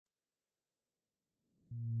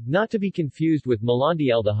Not to be confused with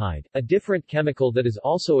melandialdehyde, a different chemical that is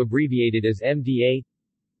also abbreviated as MDA.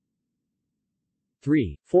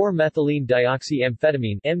 3,4-methylene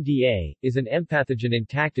dioxyamphetamine (MDA) is an empathogen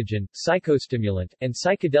entactogen, psychostimulant, and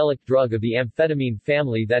psychedelic drug of the amphetamine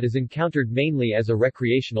family that is encountered mainly as a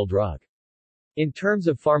recreational drug. In terms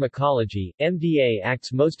of pharmacology, MDA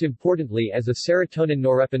acts most importantly as a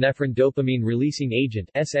serotonin-norepinephrine dopamine-releasing agent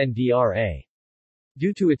 (SNDRA).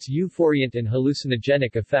 Due to its euphoriant and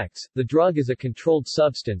hallucinogenic effects, the drug is a controlled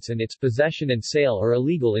substance and its possession and sale are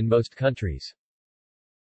illegal in most countries.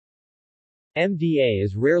 MDA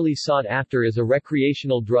is rarely sought after as a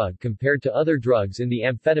recreational drug compared to other drugs in the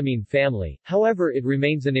amphetamine family, however it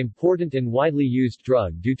remains an important and widely used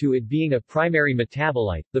drug due to it being a primary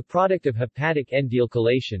metabolite, the product of hepatic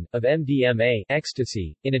N-dealkylation, of MDMA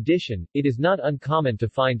ecstasy. In addition, it is not uncommon to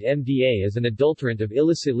find MDA as an adulterant of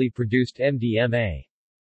illicitly produced MDMA.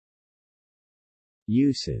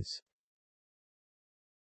 Uses.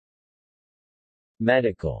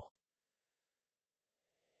 Medical.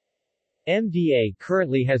 MDA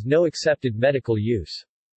currently has no accepted medical use.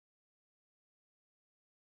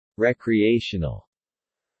 Recreational.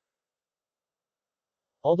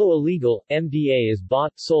 Although illegal, MDA is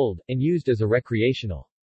bought, sold, and used as a recreational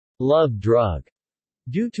love drug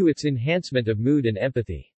due to its enhancement of mood and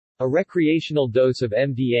empathy. A recreational dose of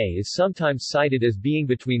MDA is sometimes cited as being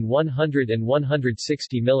between 100 and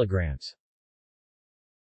 160 milligrams.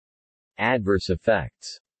 Adverse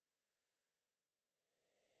effects.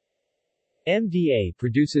 MDA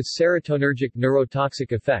produces serotonergic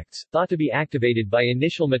neurotoxic effects, thought to be activated by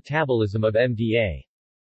initial metabolism of MDA.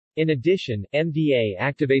 In addition, MDA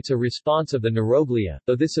activates a response of the neuroglia,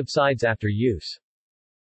 though this subsides after use.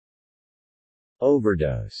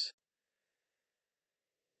 Overdose.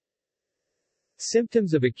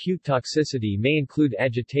 Symptoms of acute toxicity may include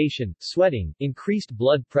agitation, sweating, increased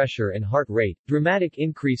blood pressure and heart rate, dramatic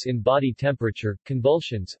increase in body temperature,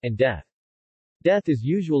 convulsions, and death. Death is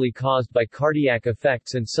usually caused by cardiac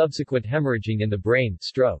effects and subsequent hemorrhaging in the brain,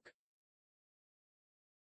 stroke.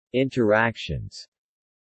 Interactions.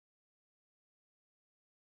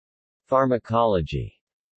 Pharmacology.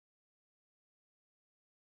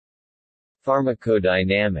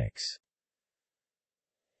 Pharmacodynamics.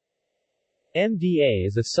 MDA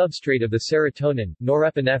is a substrate of the serotonin,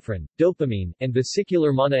 norepinephrine, dopamine, and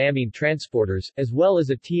vesicular monoamine transporters, as well as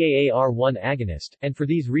a TAAR1 agonist, and for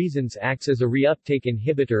these reasons acts as a reuptake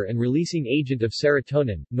inhibitor and releasing agent of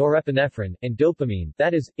serotonin, norepinephrine, and dopamine,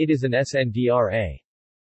 that is, it is an SNDRA.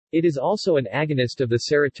 It is also an agonist of the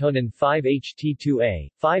serotonin 5-HT2A,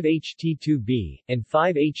 5-HT2B, and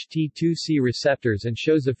 5-HT2C receptors and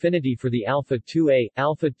shows affinity for the alpha-2A,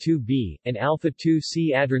 alpha-2B, and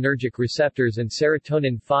alpha-2C adrenergic receptors and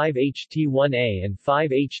serotonin 5-HT1A and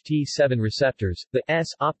 5-HT7 receptors. The S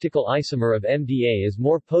optical isomer of MDA is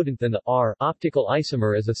more potent than the R optical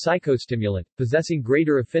isomer as a psychostimulant, possessing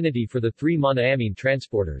greater affinity for the 3 monoamine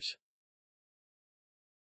transporters.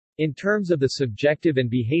 In terms of the subjective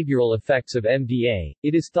and behavioral effects of MDA,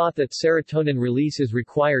 it is thought that serotonin release is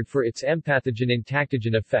required for its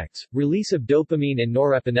empathogen-entactogen effects. Release of dopamine and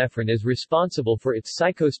norepinephrine is responsible for its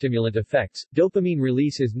psychostimulant effects. Dopamine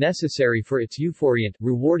release is necessary for its euphoriant,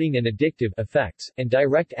 rewarding and addictive effects, and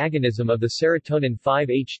direct agonism of the serotonin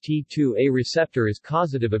 5-HT2A receptor is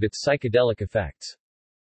causative of its psychedelic effects.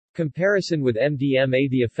 Comparison with MDMA.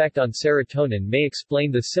 The effect on serotonin may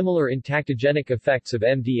explain the similar entactogenic effects of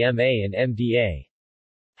MDMA and MDA.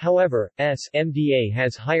 However, MDA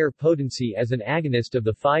has higher potency as an agonist of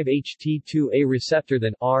the 5-HT2A receptor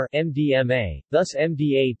than MDMA, thus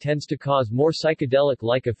MDA tends to cause more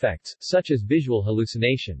psychedelic-like effects, such as visual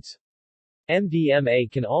hallucinations.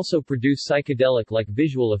 MDMA can also produce psychedelic-like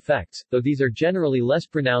visual effects, though these are generally less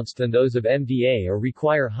pronounced than those of MDA or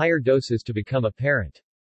require higher doses to become apparent.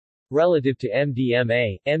 Relative to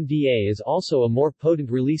MDMA, MDA is also a more potent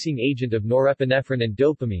releasing agent of norepinephrine and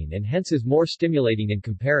dopamine and hence is more stimulating in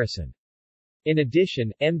comparison. In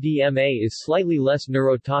addition, MDMA is slightly less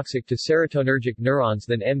neurotoxic to serotonergic neurons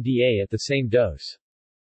than MDA at the same dose.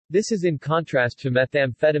 This is in contrast to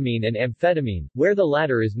methamphetamine and amphetamine, where the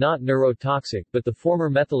latter is not neurotoxic but the former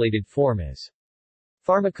methylated form is.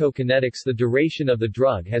 Pharmacokinetics. The duration of the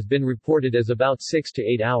drug has been reported as about 6 to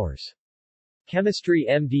 8 hours. Chemistry.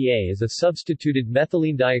 MDA is a substituted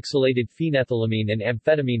methylenedioxylated phenethylamine and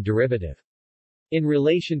amphetamine derivative. In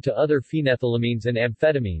relation to other phenethylamines and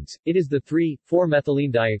amphetamines, it is the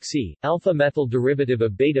 3,4-methylenedioxy, alpha-methyl derivative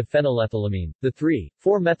of beta-phenylethylamine, the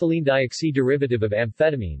 3,4-methylenedioxy derivative of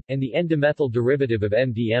amphetamine, and the N-dimethyl derivative of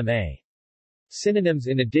MDMA. Synonyms: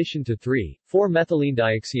 in addition to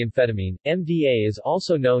 3,4-methylenedioxyamphetamine, MDA is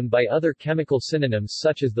also known by other chemical synonyms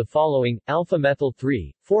such as the following: alpha-methyl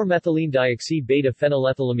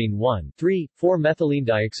 3,4-methylenedioxybeta-phenylethylamine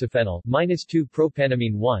 1,3,4-methylenedioxyphenyl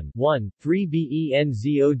 -2-propanamine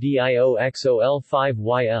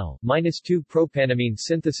 1,3-benzodioxol5-YL -2-propanamine.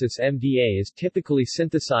 Synthesis: MDA is typically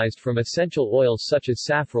synthesized from essential oils such as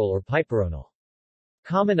safrole or piperonal.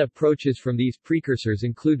 Common approaches from these precursors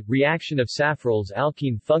include, reaction of safrole's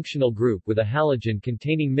alkene functional group with a halogen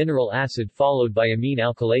containing mineral acid followed by amine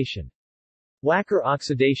alkylation. Wacker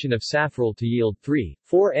oxidation of safrole to yield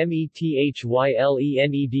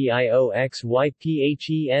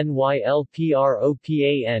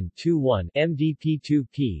 3,4-methylenedioxyphenyl-propan-2,1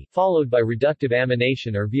 MDP2P, followed by reductive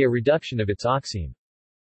amination or via reduction of its oxime.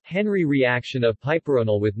 Henry reaction of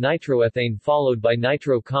piperonal with nitroethane followed by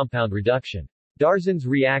nitro compound reduction. Darzan's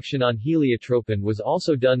reaction on heliotropin was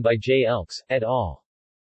also done by J. Elks, et al.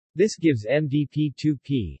 This gives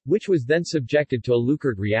MDP2P, which was then subjected to a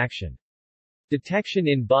Leuchert reaction. Detection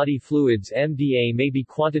in body fluids: MDA may be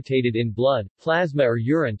quantitated in blood, plasma or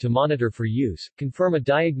urine to monitor for use, confirm a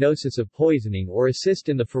diagnosis of poisoning or assist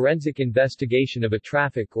in the forensic investigation of a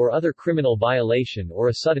traffic or other criminal violation or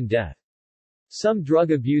a sudden death. Some drug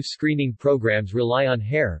abuse screening programs rely on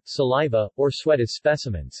hair, saliva, or sweat as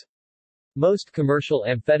specimens. Most commercial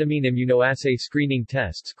amphetamine immunoassay screening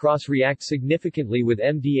tests cross-react significantly with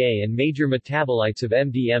MDA and major metabolites of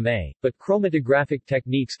MDMA, but chromatographic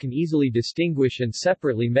techniques can easily distinguish and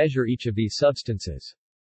separately measure each of these substances.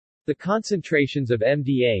 The concentrations of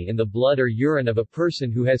MDA in the blood or urine of a person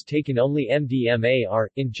who has taken only MDMA are,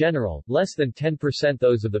 in general, less than 10%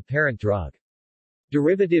 those of the parent drug.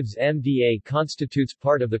 Derivatives: MDA constitutes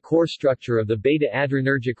part of the core structure of the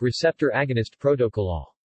beta-adrenergic receptor agonist protocolol.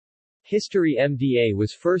 History: MDA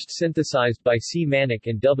was first synthesized by C. Manack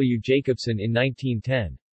and W. Jacobson in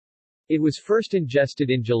 1910. It was first ingested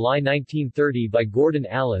in July 1930 by Gordon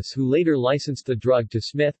Alice, who later licensed the drug to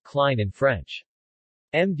Smith, Kline and French.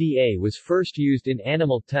 MDA was first used in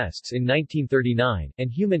animal tests in 1939,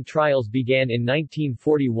 and human trials began in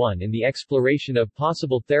 1941 in the exploration of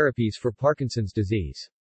possible therapies for Parkinson's disease.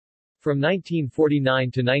 From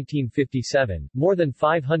 1949 to 1957, more than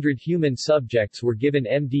 500 human subjects were given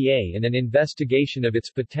MDA in an investigation of its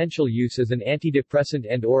potential use as an antidepressant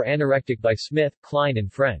and/or anorectic by Smith, Kline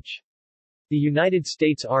and French. The United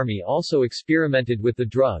States Army also experimented with the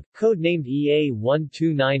drug, code-named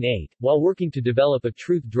EA-1298, while working to develop a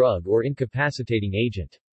truth drug or incapacitating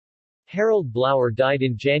agent. Harold Blower died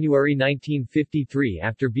in January 1953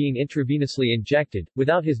 after being intravenously injected,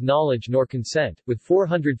 without his knowledge nor consent, with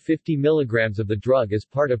 450 milligrams of the drug as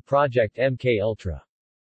part of Project MK-Ultra.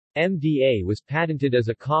 MDA was patented as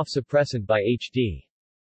a cough suppressant by H.D.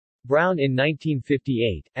 Brown in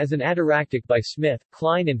 1958, as an atoractic by Smith,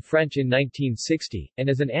 Kline and French in 1960, and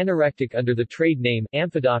as an anorectic under the trade name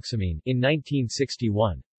amphedoxamine in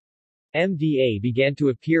 1961. MDA began to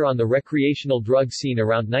appear on the recreational drug scene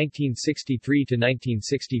around 1963 to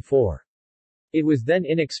 1964. It was then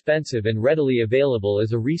inexpensive and readily available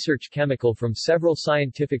as a research chemical from several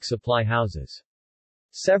scientific supply houses.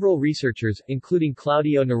 Several researchers, including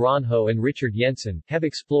Claudio Naranjo and Richard Jensen, have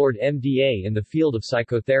explored MDA in the field of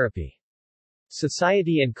psychotherapy.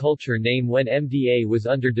 Society and Culture name when MDA was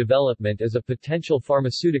under development as a potential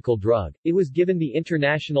pharmaceutical drug, it was given the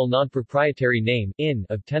international non-proprietary name, IN,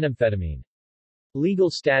 of tenamphetamine. Legal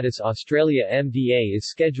status: Australia. MDA is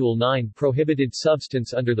Schedule 9 prohibited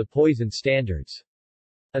substance under the poison standards.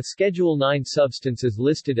 A Schedule 9 substance is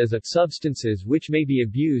listed as substances which may be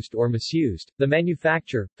abused or misused, the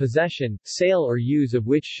manufacture, possession, sale or use of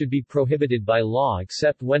which should be prohibited by law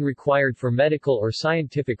except when required for medical or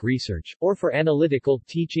scientific research, or for analytical,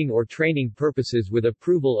 teaching or training purposes with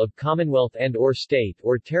approval of Commonwealth and/or state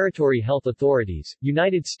or territory health authorities.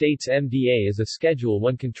 United States. MDA is a Schedule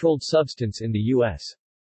 1 controlled substance in the U.S.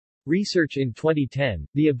 Research in 2010,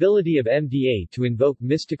 the ability of MDA to invoke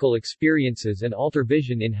mystical experiences and alter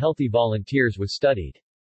vision in healthy volunteers was studied.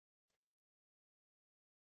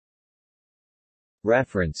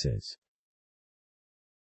 References.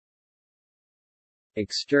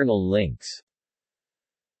 External links.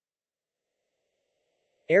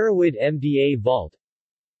 Erowid MDA Vault,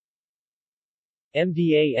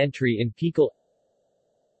 MDA entry in PeakAll,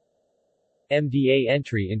 MDA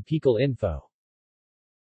entry in PeakAll Info.